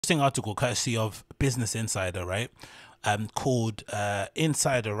Interesting article courtesy of Business Insider, right? Called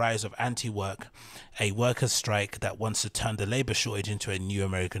Inside the Rise of Anti-Work, a workers' strike that wants to turn the labor shortage into a new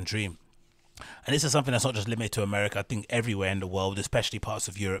American dream. And this is something that's not just limited to America. I think everywhere in the world, especially parts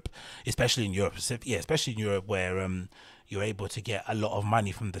of Europe, especially in Europe, especially in Europe, where you're able to get a lot of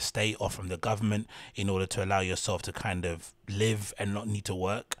money from the state or from the government in order to allow yourself to kind of live and not need to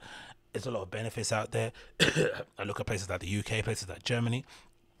work. There's a lot of benefits out there. I look at places like the UK, places like Germany,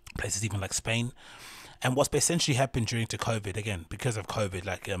 places even like Spain. And what's essentially happened during to COVID, again, because of COVID,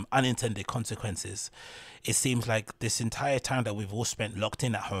 like unintended consequences, it seems like this entire time that we've all spent locked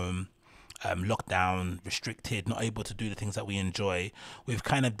in at home, locked down, restricted, not able to do the things that we enjoy, we've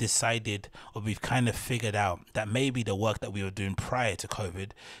kind of decided, or we've kind of figured out that maybe the work that we were doing prior to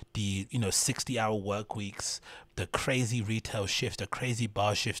COVID, the 60-hour work weeks, the crazy retail shifts, the crazy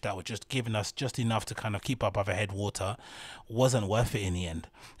bar shifts that were just giving us just enough to kind of keep up our head water, wasn't worth it in the end.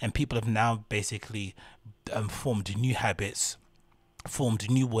 And people have now basically formed new habits, formed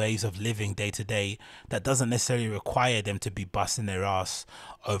new ways of living day to day that doesn't necessarily require them to be busting their ass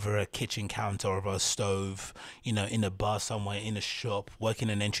over a kitchen counter or over a stove, in a bar somewhere, in a shop, working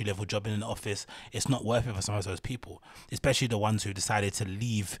an entry-level job in an office. It's not worth it for some of those people, especially the ones who decided to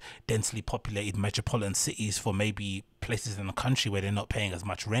leave densely populated metropolitan cities for maybe places in the country where they're not paying as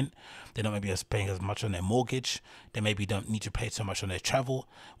much rent, they're not maybe paying as much on their mortgage, they maybe don't need to pay so much on their travel,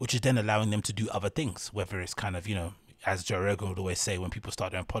 which is then allowing them to do other things, whether it's kind of, as Joe Rogan would always say when people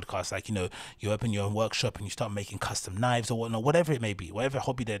start doing podcasts, like, you open your own workshop and you start making custom knives or whatnot, whatever it may be, whatever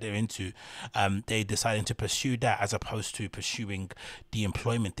hobby that they're into, they deciding to pursue that as opposed to pursuing the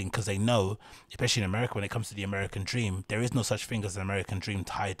employment thing, because they know, especially in America, when it comes to the American dream, there is no such thing as an American dream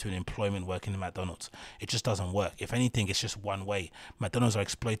tied to an employment working in McDonald's. It just doesn't work. If anything, it's just one way. McDonald's are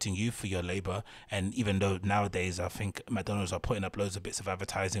exploiting you for your labor, and even though nowadays I think McDonald's are putting up loads of bits of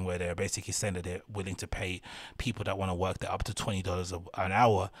advertising where they're basically saying that they're willing to pay people that want to work there up to $20 an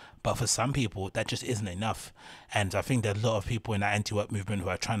hour, but for some people that just isn't enough. And I think there are a lot of people in that anti-work movement who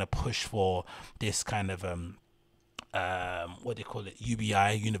are trying to push for this kind of what they call it,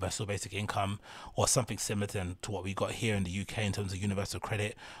 UBI, universal basic income, or something similar to what we got here in the UK in terms of universal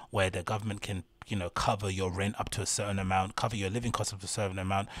credit, where the government can cover your rent up to a certain amount, cover your living costs up to a certain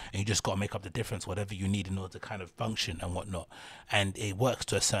amount, and you just got to make up the difference, whatever you need in order to kind of function and whatnot. And it works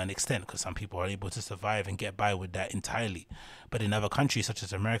to a certain extent because some people are able to survive and get by with that entirely. But in other countries such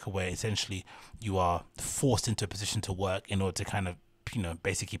as America, where essentially you are forced into a position to work in order to kind of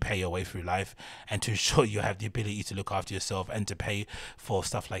basically pay your way through life and to ensure you have the ability to look after yourself and to pay for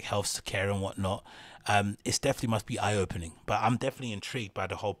stuff like health care and whatnot, it's definitely must be eye-opening. But I'm definitely intrigued by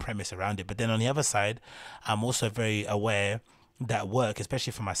the whole premise around it. But then on the other side, I'm also very aware that work,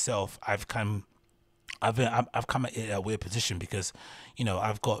 especially for myself, I've come at a weird position because,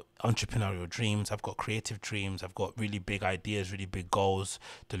 I've got entrepreneurial dreams, I've got creative dreams, I've got really big ideas, really big goals,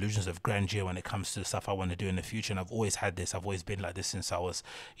 delusions of grandeur when it comes to the stuff I want to do in the future. And I've always had this, I've always been like this since I was,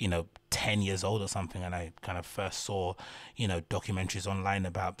 10 years old or something. And I kind of first saw, documentaries online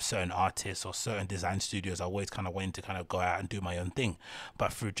about certain artists or certain design studios. I always kind of wanted to kind of go out and do my own thing.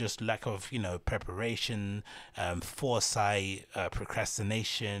 But through just lack of, preparation, foresight,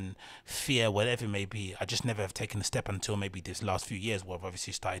 procrastination, fear, whatever it may be, I just never have taken a step until maybe this last few years where I've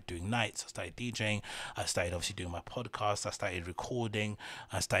obviously started doing nights, I started DJing, I started obviously doing my podcast, I started recording,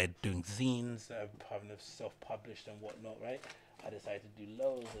 I started doing zines, having self-published and whatnot, right? I decided to do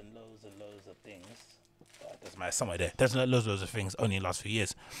loads and loads and loads of things. Doesn't matter, somewhere there. There's loads of things only in the last few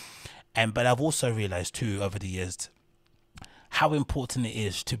years. But I've also realized too over the years how important it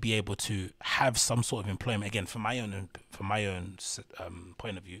is to be able to have some sort of employment. Again, from my own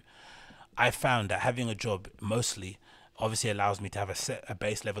point of view, I found that having a job mostly obviously allows me to have a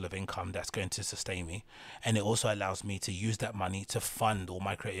base level of income that's going to sustain me, and it also allows me to use that money to fund all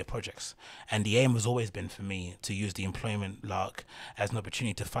my creative projects. And the aim has always been for me to use the employment lark as an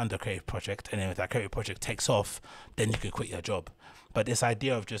opportunity to fund a creative project, and then if that creative project takes off, then you could quit your job. But this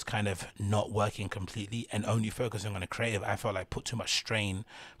idea of just kind of not working completely and only focusing on a creative, I felt like put too much strain,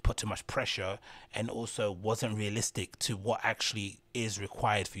 put too much pressure, and also wasn't realistic to what actually is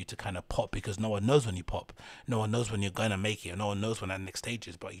required for you to kind of pop, because no one knows when you pop, no one knows when you're going to make it, no one knows when that next stage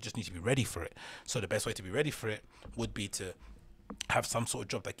is, but you just need to be ready for it. So the best way to be ready for it would be to have some sort of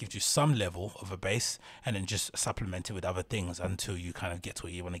job that gives you some level of a base, and then just supplement it with other things until you kind of get to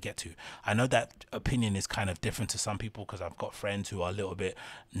where you want to get to. I know that opinion is kind of different to some people, because I've got friends who are a little bit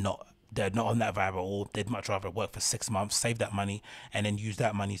they're not on that vibe at all. They'd much rather work for 6 months, save that money, and then use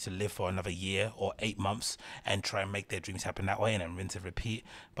that money to live for another year or 8 months and try and make their dreams happen that way, and then rinse and repeat.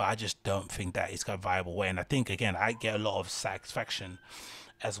 But I just don't think that it's a viable way. And I think, again, I get a lot of satisfaction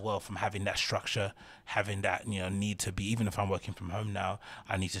as well from having that structure, having that, need to be, even if I'm working from home now,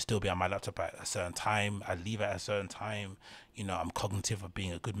 I need to still be on my laptop at a certain time. I leave at a certain time. I'm cognitive of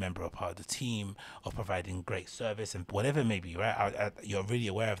being a good member of part of the team, of providing great service and whatever it may be, right? You're really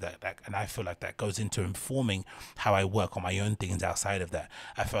aware of that, and I feel like that goes into informing how I work on my own things outside of that.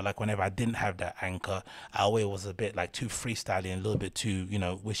 I felt like whenever I didn't have that anchor, I always was a bit like too freestyling, a little bit too,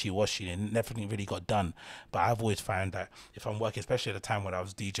 wishy-washy, and nothing really got done. But I've always found that if I'm working, especially at the time when I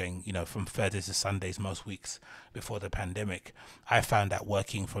was DJing, from Thursdays to Sundays most weeks before the pandemic, I found that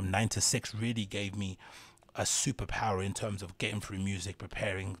working from 9 to 6 really gave me a superpower in terms of getting through music,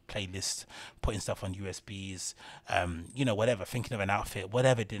 preparing playlists, putting stuff on USBs, whatever, thinking of an outfit,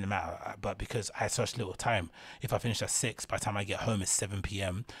 whatever, it didn't matter. But because I had such little time, if I finish at 6, by the time I get home it's 7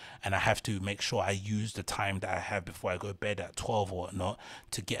 p.m. and I have to make sure I use the time that I have before I go to bed at 12 or whatnot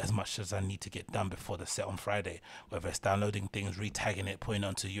to get as much as I need to get done before the set on Friday, whether it's downloading things, retagging it, putting it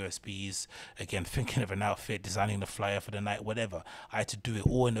onto USBs, again, thinking of an outfit, designing the flyer for the night, whatever. I had to do it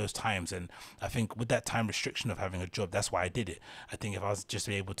all in those times, and I think with that time restriction of having a job, that's why I did it. I think if I was just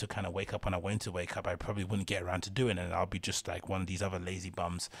able to kind of wake up when I wanted to wake up, I probably wouldn't get around to doing it, and I'll be just like one of these other lazy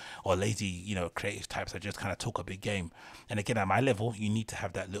bums or lazy, creative types that just kind of talk a big game. And again, at my level, you need to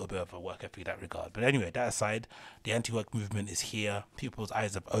have that little bit of a work ethic in that regard. But anyway, that aside, the anti-work movement is here. People's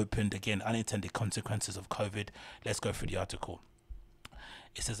eyes have opened. Again, unintended consequences of COVID. Let's go through the article.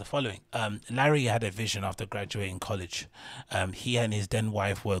 It says the following. Larry had a vision after graduating college. He and his then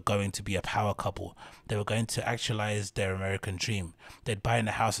wife were going to be a power couple. They were going to actualize their American dream. They'd buy in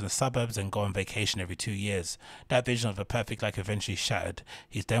a house in the suburbs and go on vacation every 2 years. That vision of a perfect life eventually shattered.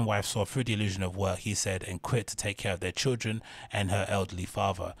 His then wife saw through the illusion of work, he said, and quit to take care of their children and her elderly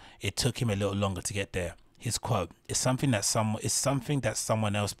father. It took him a little longer to get there. His quote, "It's something that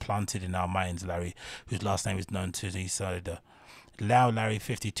someone else planted in our minds," Larry, whose last name is known to the insider. Now Larry,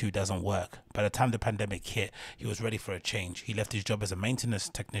 52, doesn't work. By the time the pandemic hit, he was ready for a change. He left his job as a maintenance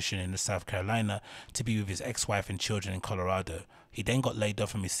technician in South Carolina to be with his ex-wife and children in Colorado. He then got laid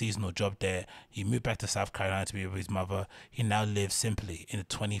off from his seasonal job there. He moved back to South Carolina to be with his mother. He now lives simply in a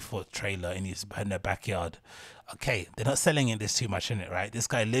 20-foot trailer in their backyard. Okay, they're not selling it this too much, in it, right? This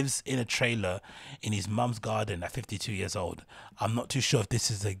guy lives in a trailer in his mum's garden at 52 years old. I'm not too sure if this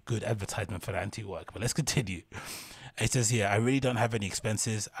is a good advertisement for the anti-work, but let's continue. It says here, "I really don't have any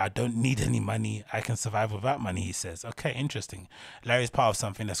expenses. I don't need any money. I can survive without money," he says. Okay, interesting. Larry's part of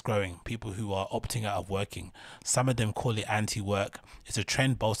something that's growing. People who are opting out of working. Some of them call it anti-work. It's a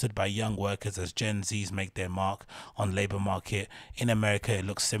trend bolstered by young workers as Gen Zs make their mark on labor market. In America, it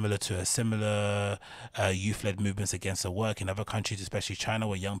looks similar to youth-led movements against the work. In other countries, especially China,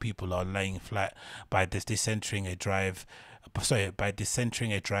 where young people are laying flat by decentering a drive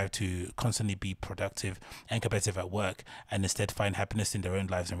to constantly be productive and competitive at work and instead find happiness in their own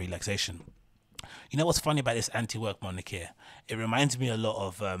lives and relaxation. You know what's funny about this anti-work monarchy? It reminds me a lot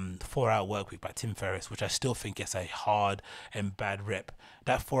of 4-Hour Workweek by Tim Ferriss, which I still think gets a hard and bad rep.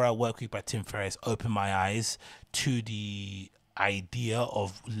 That 4-Hour Workweek by Tim Ferriss opened my eyes to the idea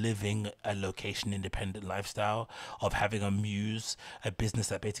of living a location independent lifestyle, of having a muse, a business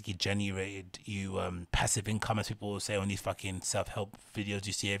that basically generated you passive income, as people will say on these fucking self-help videos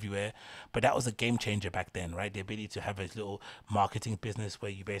you see everywhere. But that was a game changer back then, right? The ability to have a little marketing business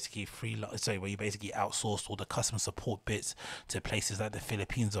where you basically outsourced all the customer support bits to places like the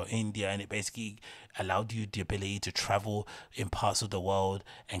Philippines or India, and it basically allowed you the ability to travel in parts of the world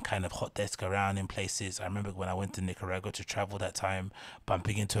and kind of hot desk around in places. I remember when I went to Nicaragua to travel that time,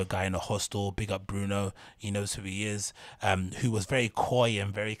 bumping into a guy in a hostel, big up Bruno, he knows who he is, who was very coy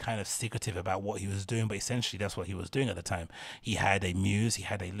and very kind of secretive about what he was doing, but essentially that's what he was doing at the time. He had a muse, he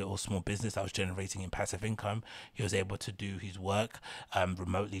had a little small business that was generating him passive income. He was able to do his work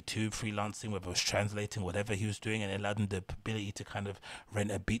remotely too, freelancing, whether it was translating, whatever he was doing, and it allowed him the ability to kind of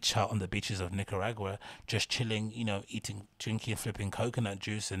rent a beach hut on the beaches of Nicaragua, just chilling, eating, drinking, flipping coconut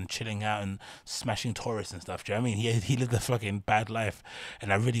juice and chilling out and smashing tourists and stuff. Do you know what I mean? He lived a fucking bad life,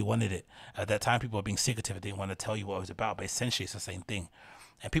 and I really wanted it. At that time, people were being secretive. I didn't want to tell you what it was about, but essentially it's the same thing.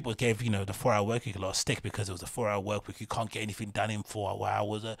 And people gave, the 4-hour work week a lot of stick because it was a 4-hour work week. You can't get anything done in 4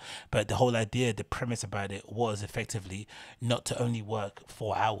 hours. But the whole idea, the premise about it was effectively not to only work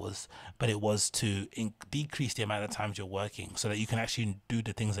 4 hours, but it was to decrease the amount of times you're working so that you can actually do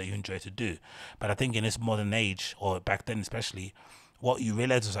the things that you enjoy to do. But I think in this modern age, or back then especially, what you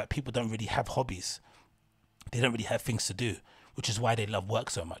realize was that people don't really have hobbies. They don't really have things to do. which is why they love work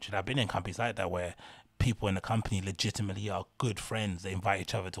so much. And I've been in companies like that where people in the company legitimately are good friends. They invite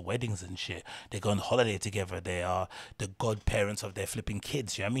each other to weddings and shit. They go on holiday together. They are the godparents of their flipping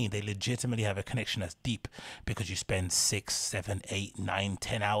kids. You know what I mean? They legitimately have a connection that's deep because you spend 6, 7, 8, 9,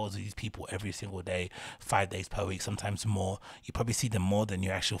 10 hours with these people every single day, 5 days per week, sometimes more. You probably see them more than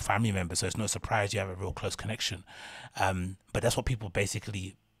your actual family members. So it's no surprise you have a real close connection. But that's what people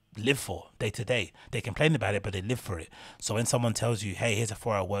basically live for day to day. They complain about it, but they live for it. So when someone tells you, hey, here's a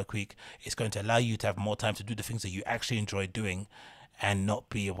 4-hour work week, it's going to allow you to have more time to do the things that you actually enjoy doing and not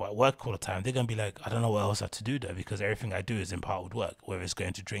be at work all the time, they're going to be like, I don't know what else I have to do though, because everything I do is in part with work, whether it's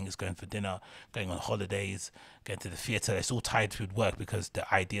going to drink, it's going for dinner, going on holidays, going to the theater. It's all tied with work because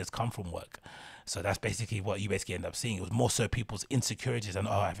the ideas come from work. So that's basically what you basically end up seeing. It was more so people's insecurities, and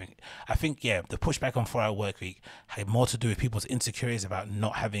I think yeah, the pushback on 4-hour work week had more to do with people's insecurities about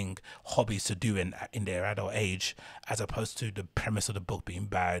not having hobbies to do in their adult age, as opposed to the premise of the book being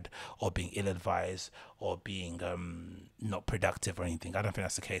bad or being ill-advised or being not productive or anything. I don't think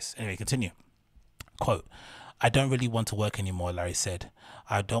that's the case. Anyway, continue. Quote, I don't really want to work anymore, Larry said.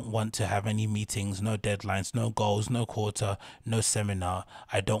 I don't want to have any meetings, no deadlines, no goals, no quarter, no seminar.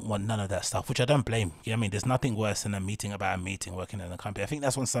 I don't want none of that stuff, which I don't blame. You know what I mean? There's nothing worse than a meeting about a meeting working in a company. I think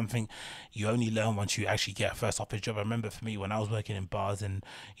that's something you only learn once you actually get a first office job. I remember for me, when I was working in bars and,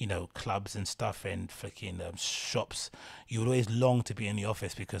 you know, clubs and stuff and freaking shops, you would always long to be in the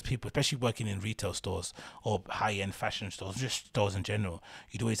office because people, especially working in retail stores or high-end fashion stores, just stores in general,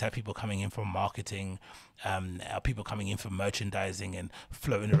 you'd always have people coming in from marketing, people coming in for merchandising and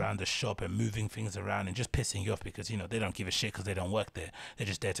floating around the shop and moving things around and just pissing you off because, you know, they don't give a shit because they don't work there. They're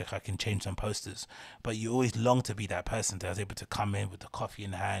just there to fucking change some posters. But you always long to be that person that was able to come in with the coffee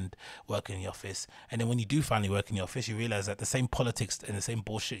in hand, work in the office. And then when you do finally work in the office, you realize that the same politics and the same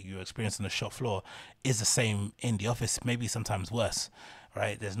bullshit you experience on the shop floor is the same in the office, maybe sometimes worse,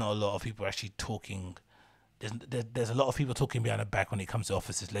 right? There's not a lot of people actually talking. There's a lot of people talking behind the back when it comes to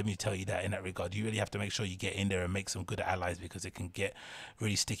offices. Let me tell you that in that regard. You really have to make sure you get in there and make some good allies because it can get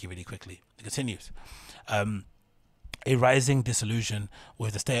really sticky really quickly. It continues. A rising disillusion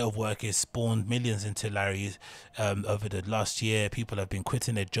with the state of work has spawned millions into Larry's. Over the last year, people have been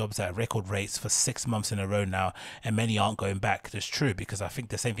quitting their jobs at record rates for 6 months in a row now, and many aren't going back. That's true, because I think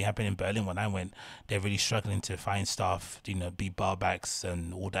the same thing happened in Berlin when I went. They're really struggling to find staff, you know, be barbacks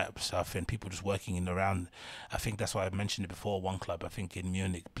and all that stuff, and people just working in around. I think that's why I mentioned it before. One club, I think in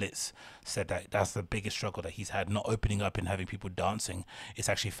Munich, Blitz, said that that's the biggest struggle that he's had, not opening up and having people dancing. It's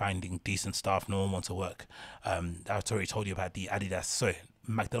actually finding decent staff. No one wants to work. I've already told you about the Adidas,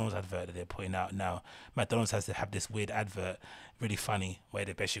 McDonald's advert that they're putting out now. McDonald's has to have this weird advert, really funny, where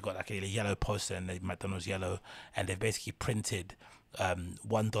they basically got like a yellow poster and the McDonald's yellow, and they've basically printed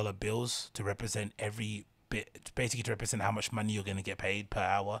 $1 bills to represent every bit, basically to represent how much money you're going to get paid per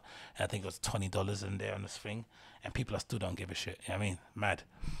hour. And I think it was $20 in there on this thing, and people still don't give a shit. You know what I mean? Mad.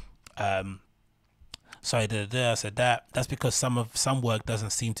 Sorry, I said that's because some work doesn't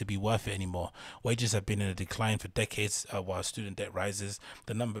seem to be worth it anymore. Wages have been in a decline for decades while student debt rises.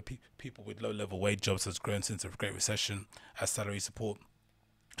 The number of people with low-level wage jobs has grown since the Great Recession as salary support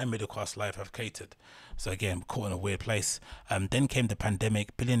and middle-class life have catered. So again, caught in a weird place. Then came the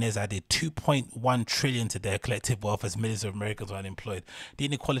pandemic. Billionaires added 2.1 trillion to their collective wealth as millions of Americans are unemployed. The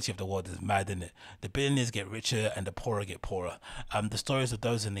inequality of the world is mad, isn't it? The billionaires get richer and the poorer get poorer. The stories of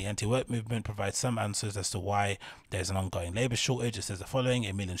those in the anti-work movement provide some answers as to why there's an ongoing labor shortage. It says the following: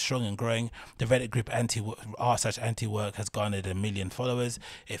 1 million strong and growing. The Reddit group r/anti-work has garnered 1 million followers.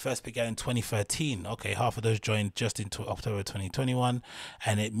 It first began in 2013. Okay, half of those joined just into October 2021,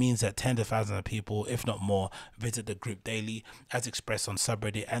 and it means that tens of thousands of people, if not more, visit the group daily. As expressed on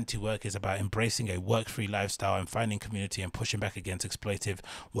subreddit, anti-work is about embracing a work-free lifestyle and finding community and pushing back against exploitative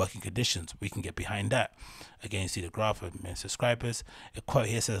working conditions. We can get behind that. Again, you see the graph of subscribers. A quote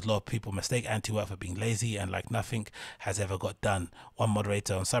here says, a lot of people mistake anti-work for being lazy and like nothing has ever got done. One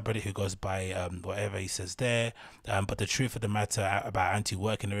moderator on subreddit who goes by whatever he says there. But the truth of the matter about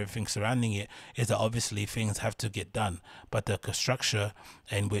anti-work and everything surrounding it is that obviously things have to get done. But the structure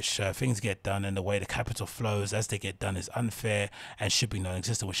in which things get done and the way the capital flows as they get done is unfair and should be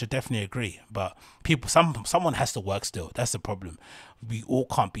non-existent, which I definitely agree. But someone has to work still. That's the problem. We all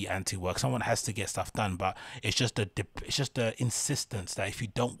can't be anti-work. Someone has to get stuff done, but it's just the insistence that if you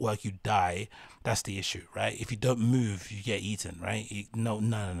don't work, you die. That's the issue, right? If you don't move, you get eaten, right? No.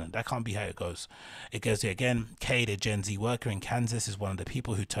 That can't be how it goes. It goes here again. Cade, a Gen Z worker in Kansas, is one of the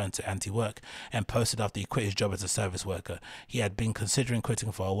people who turned to anti-work and posted after he quit his job as a service worker. He had been considering quitting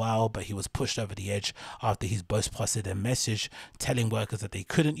quitting for a while, but he was pushed over the edge after his boss posted a message telling workers that they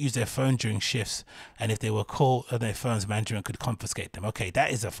couldn't use their phone during shifts, and if they were caught on their phones, management could confiscate them. Okay,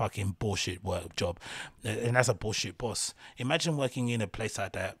 that is a fucking bullshit work job, and that's a bullshit boss. Imagine working in a place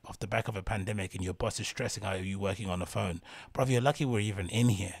like that off the back of a pandemic and your boss is stressing out you working on the phone. Bro, you're lucky we're even in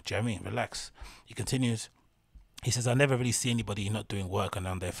here. Do you know what I mean? Relax. He continues. He says, I never really see anybody not doing work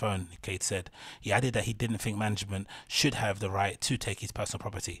on their phone, Cade said. He added that he didn't think management should have the right to take his personal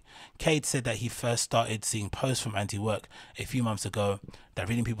property. Cade said that he first started seeing posts from anti-work a few months ago, that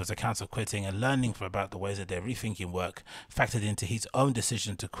reading people's accounts of quitting and learning about the ways that they're rethinking work factored into his own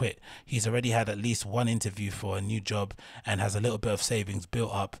decision to quit. He's already had at least one interview for a new job and has a little bit of savings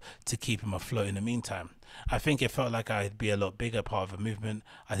built up to keep him afloat in the meantime. I think it felt like I'd be a lot bigger part of a movement.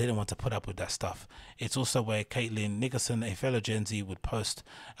 I didn't want to put up with that stuff. It's also where Caitlin Nicholson, a fellow Gen Z, would post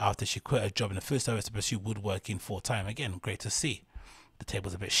after she quit her job in the food service to pursue woodworking full-time. Again, great to see. The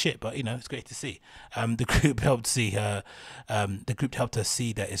table's a bit shit, but you know, it's great to see. The group helped her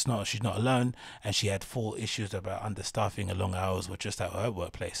see that she's not alone, and she had full issues about understaffing and long hours were just at her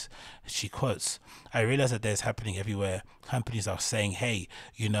workplace. She quotes, I realize that there's happening everywhere. Companies are saying, hey,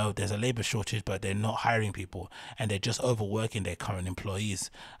 you know, there's a labor shortage, but they're not hiring people and they're just overworking their current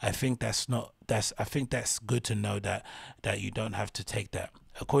employees. I think that's good to know that you don't have to take that.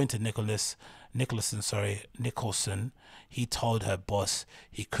 According to Nicholson, he told her boss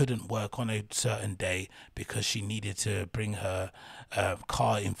he couldn't work on a certain day because she needed to bring her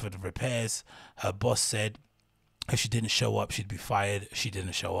car in for the repairs. Her boss said if she didn't show up, she'd be fired. She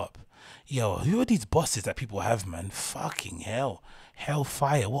didn't show up. Yo, who are these bosses that people have, man? Fucking hell.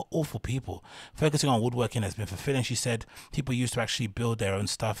 Hellfire, what awful people. Focusing on woodworking has been fulfilling, she said. People used to actually build their own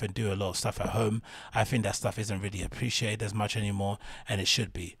stuff and do a lot of stuff at home. I think that stuff isn't really appreciated as much anymore, and it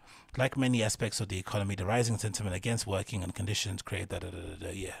should be. Like many aspects of the economy, the rising sentiment against working and conditions create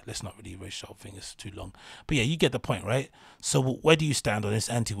yeah, let's not really rush the whole thing, it's too long. But yeah, you get the point, right? So where do you stand on this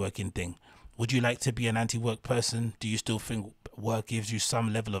anti-working thing? Would you like to be an anti-work person? Do you still think work gives you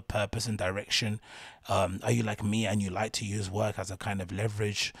some level of purpose and direction? Are you like me and you like to use work as a kind of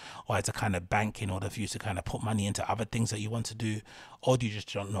leverage or as a kind of bank in order for you to kind of put money into other things that you want to do? Or do you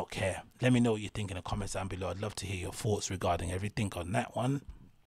just not care? Let me know what you think in the comments down below. I'd love to hear your thoughts regarding everything on that one.